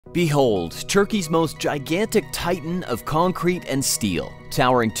Behold, Turkey's most gigantic titan of concrete and steel,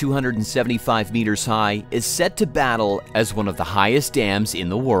 towering 275 meters high, is set to battle as one of the highest dams in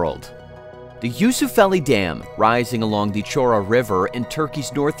the world. The Yusufeli Dam, rising along the Chora River in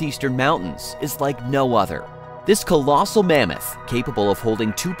Turkey's northeastern mountains, is like no other. This colossal mammoth, capable of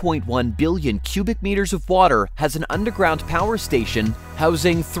holding 2.1 billion cubic meters of water, has an underground power station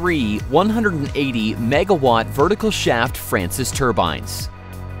housing three 180-megawatt vertical shaft Francis turbines.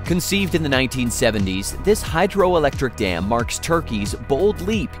 Conceived in the 1970s, this hydroelectric dam marks Turkey's bold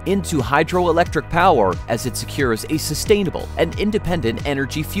leap into hydroelectric power as it secures a sustainable and independent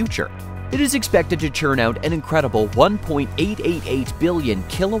energy future. It is expected to churn out an incredible 1.888 billion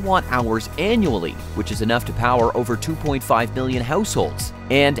kilowatt hours annually, which is enough to power over 2.5 million households,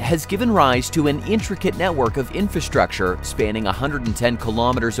 and has given rise to an intricate network of infrastructure spanning 110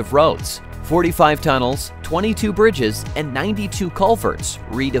 kilometers of roads, 45 tunnels, 22 bridges, and 92 culverts,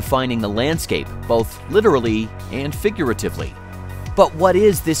 redefining the landscape both literally and figuratively. But what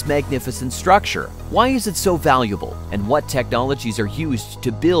is this magnificent structure? Why is it so valuable? And what technologies are used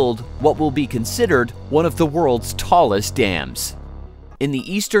to build what will be considered one of the world's tallest dams? In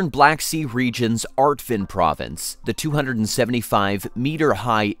the eastern Black Sea region's Artvin province, the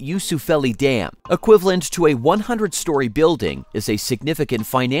 275-meter-high Yusufeli Dam, equivalent to a 100-story building, is a significant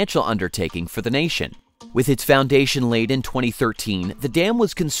financial undertaking for the nation. With its foundation laid in 2013, the dam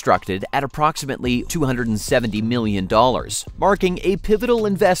was constructed at approximately $270 million, marking a pivotal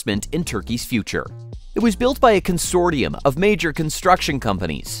investment in Turkey's future. It was built by a consortium of major construction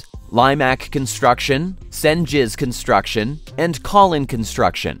companies: Limak Construction, Cengiz Construction, and Colin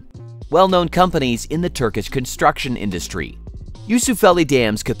Construction, well-known companies in the Turkish construction industry. Yusufeli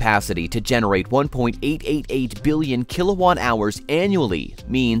Dam's capacity to generate 1.888 billion kilowatt hours annually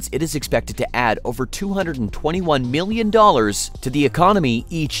means it is expected to add over $221 million to the economy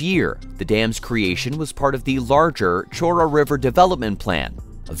each year. The dam's creation was part of the larger Chora River Development Plan,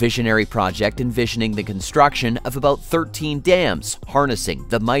 a visionary project envisioning the construction of about 13 dams harnessing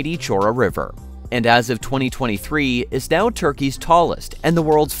the mighty Chora River, and as of 2023 is now Turkey's tallest and the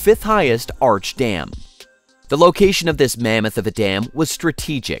world's fifth highest arch dam. The location of this mammoth of a dam was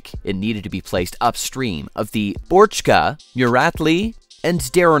strategic. It needed to be placed upstream of the Borçka, Muratli, and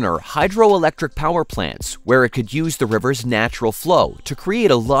Deriner hydroelectric power plants, where it could use the river's natural flow to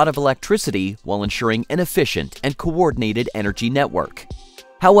create a lot of electricity while ensuring an efficient and coordinated energy network.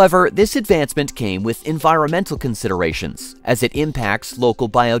 However, this advancement came with environmental considerations, as it impacts local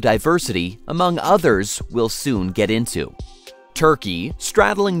biodiversity, among others we'll soon get into. Turkey,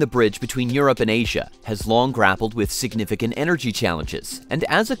 straddling the bridge between Europe and Asia, has long grappled with significant energy challenges, and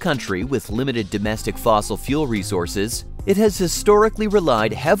as a country with limited domestic fossil fuel resources, it has historically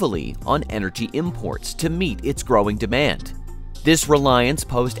relied heavily on energy imports to meet its growing demand. This reliance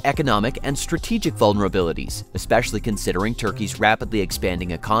posed economic and strategic vulnerabilities, especially considering Turkey's rapidly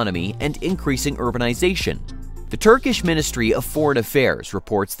expanding economy and increasing urbanization. The Turkish Ministry of Foreign Affairs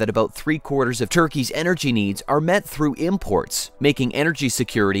reports that about three-quarters of Turkey's energy needs are met through imports, making energy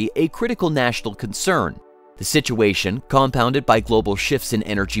security a critical national concern. The situation, compounded by global shifts in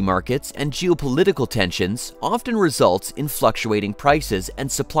energy markets and geopolitical tensions, often results in fluctuating prices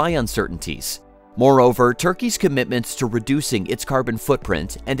and supply uncertainties. Moreover, Turkey's commitments to reducing its carbon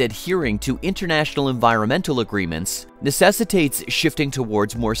footprint and adhering to international environmental agreements necessitates shifting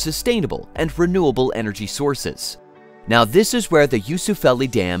towards more sustainable and renewable energy sources. Now, this is where the Yusufeli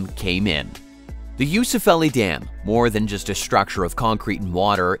Dam came in. The Yusufeli Dam, more than just a structure of concrete and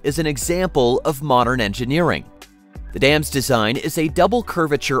water, is an example of modern engineering. The dam's design is a double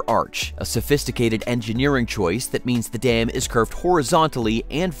curvature arch, a sophisticated engineering choice that means the dam is curved horizontally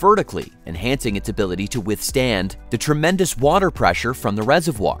and vertically, enhancing its ability to withstand the tremendous water pressure from the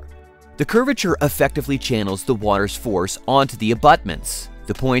reservoir. The curvature effectively channels the water's force onto the abutments,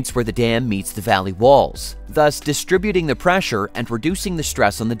 the points where the dam meets the valley walls, thus distributing the pressure and reducing the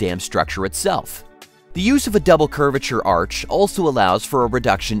stress on the dam structure itself. The use of a double curvature arch also allows for a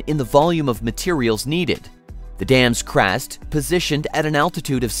reduction in the volume of materials needed. The dam's crest, positioned at an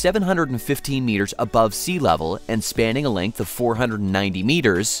altitude of 715 meters above sea level and spanning a length of 490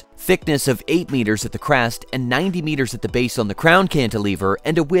 meters, thickness of 8 meters at the crest and 90 meters at the base on the crown cantilever,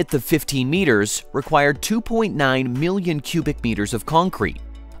 and a width of 15 meters, required 2.9 million cubic meters of concrete.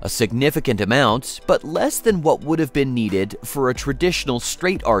 A significant amount, but less than what would have been needed for a traditional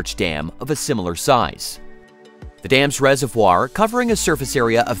straight arch dam of a similar size. The dam's reservoir, covering a surface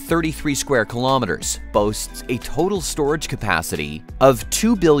area of 33 square kilometers, boasts a total storage capacity of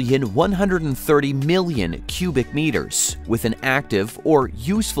 2,130,000,000 cubic meters, with an active or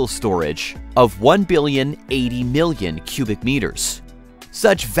useful storage of 1,080,000,000 cubic meters.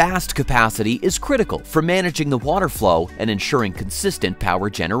 Such vast capacity is critical for managing the water flow and ensuring consistent power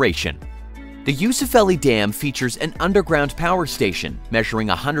generation. The Yusufeli Dam features an underground power station measuring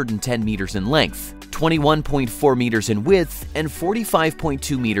 110 meters in length, 21.4 meters in width, and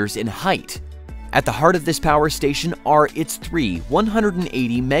 45.2 meters in height. At the heart of this power station are its three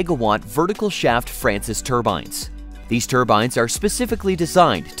 180-megawatt vertical shaft Francis turbines. These turbines are specifically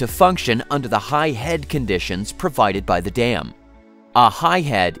designed to function under the high head conditions provided by the dam. A high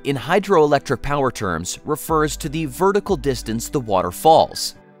head in hydroelectric power terms refers to the vertical distance the water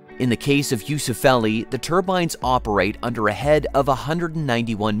falls. In the case of Yusufeli, the turbines operate under a head of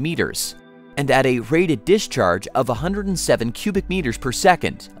 191 meters and at a rated discharge of 107 cubic meters per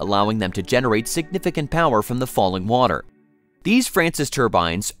second, allowing them to generate significant power from the falling water. These Francis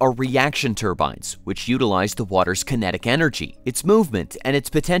turbines are reaction turbines, which utilize the water's kinetic energy, its movement, and its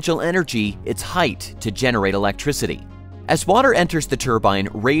potential energy, its height, to generate electricity. As water enters the turbine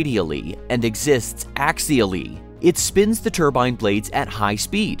radially and exists axially, it spins the turbine blades at high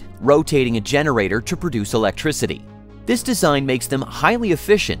speed, rotating a generator to produce electricity. This design makes them highly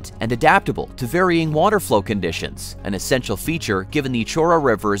efficient and adaptable to varying water flow conditions, an essential feature given the Chora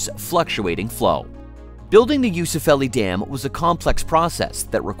River's fluctuating flow. Building the Yusufeli Dam was a complex process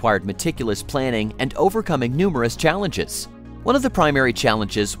that required meticulous planning and overcoming numerous challenges. One of the primary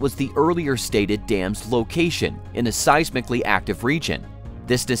challenges was the earlier stated dam's location in a seismically active region.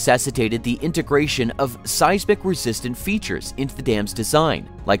 This necessitated the integration of seismic-resistant features into the dam's design,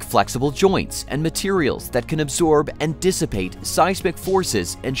 like flexible joints and materials that can absorb and dissipate seismic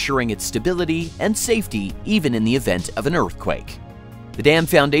forces, ensuring its stability and safety even in the event of an earthquake. The dam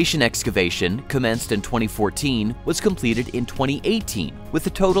foundation excavation, commenced in 2014, was completed in 2018, with a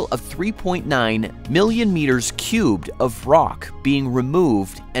total of 3.9 million meters cubed of rock being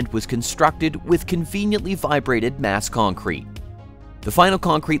removed and was constructed with conveniently vibrated mass concrete. The final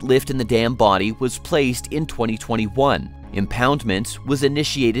concrete lift in the dam body was placed in 2021. Impoundment was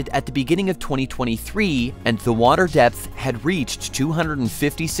initiated at the beginning of 2023, and the water depth had reached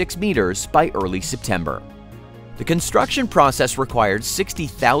 256 meters by early September. The construction process required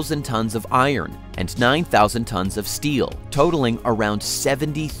 60,000 tons of iron and 9,000 tons of steel, totaling around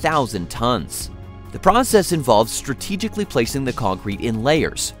 70,000 tons. The process involves strategically placing the concrete in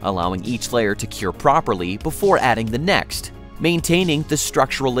layers, allowing each layer to cure properly before adding the next, maintaining the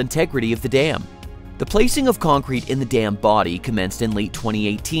structural integrity of the dam. The placing of concrete in the dam body commenced in late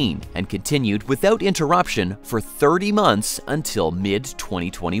 2018 and continued without interruption for 30 months until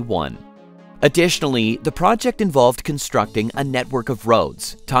mid-2021. Additionally, the project involved constructing a network of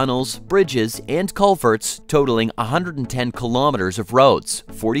roads, tunnels, bridges, and culverts totaling 110 kilometers of roads,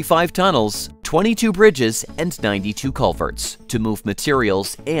 45 tunnels, 22 bridges, and 92 culverts to move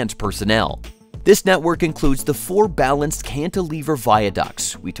materials and personnel. This network includes the four balanced cantilever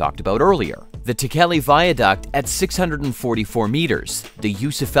viaducts we talked about earlier, the Tekeli Viaduct at 644 meters, the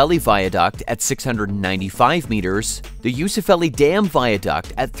Yusufeli Viaduct at 695 meters, the Yusufeli Dam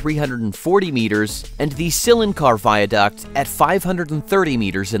Viaduct at 340 meters, and the Silinkar Viaduct at 530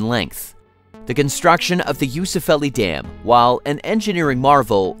 meters in length. The construction of the Yusufeli Dam, while an engineering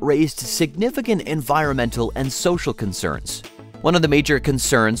marvel, raised significant environmental and social concerns. One of the major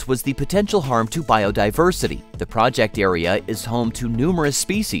concerns was the potential harm to biodiversity. The project area is home to numerous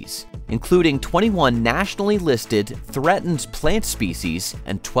species, including 21 nationally listed threatened plant species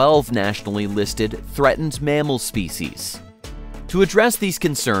and 12 nationally listed threatened mammal species. To address these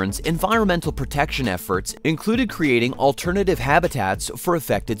concerns, environmental protection efforts included creating alternative habitats for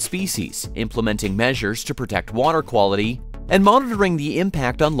affected species, implementing measures to protect water quality, and monitoring the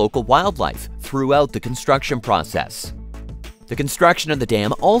impact on local wildlife throughout the construction process. The construction of the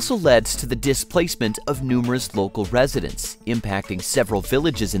dam also led to the displacement of numerous local residents, impacting several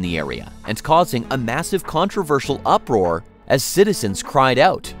villages in the area and causing a massive controversial uproar as citizens cried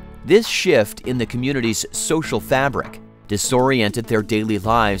out. This shift in the community's social fabric disoriented their daily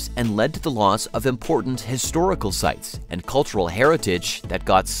lives and led to the loss of important historical sites and cultural heritage that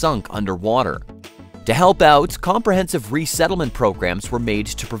got sunk underwater. To help out, comprehensive resettlement programs were made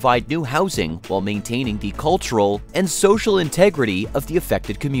to provide new housing while maintaining the cultural and social integrity of the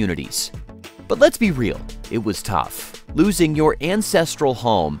affected communities. But let's be real, it was tough. Losing your ancestral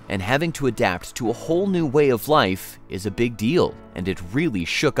home and having to adapt to a whole new way of life is a big deal, and it really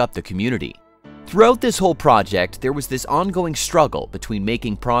shook up the community. Throughout this whole project, there was this ongoing struggle between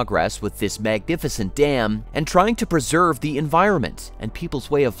making progress with this magnificent dam and trying to preserve the environment and people's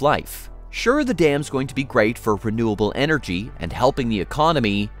way of life. Sure, the dam's going to be great for renewable energy and helping the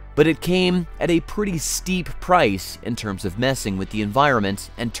economy, but it came at a pretty steep price in terms of messing with the environment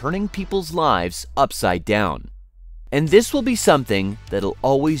and turning people's lives upside down. And this will be something that'll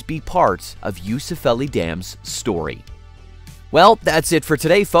always be part of Yusufeli Dam's story. Well, that's it for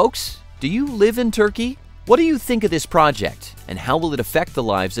today, folks. Do you live in Turkey? What do you think of this project, and how will it affect the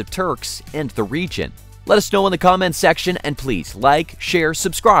lives of Turks and the region? Let us know in the comments section, and please like, share,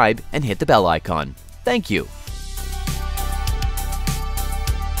 subscribe, and hit the bell icon. Thank you.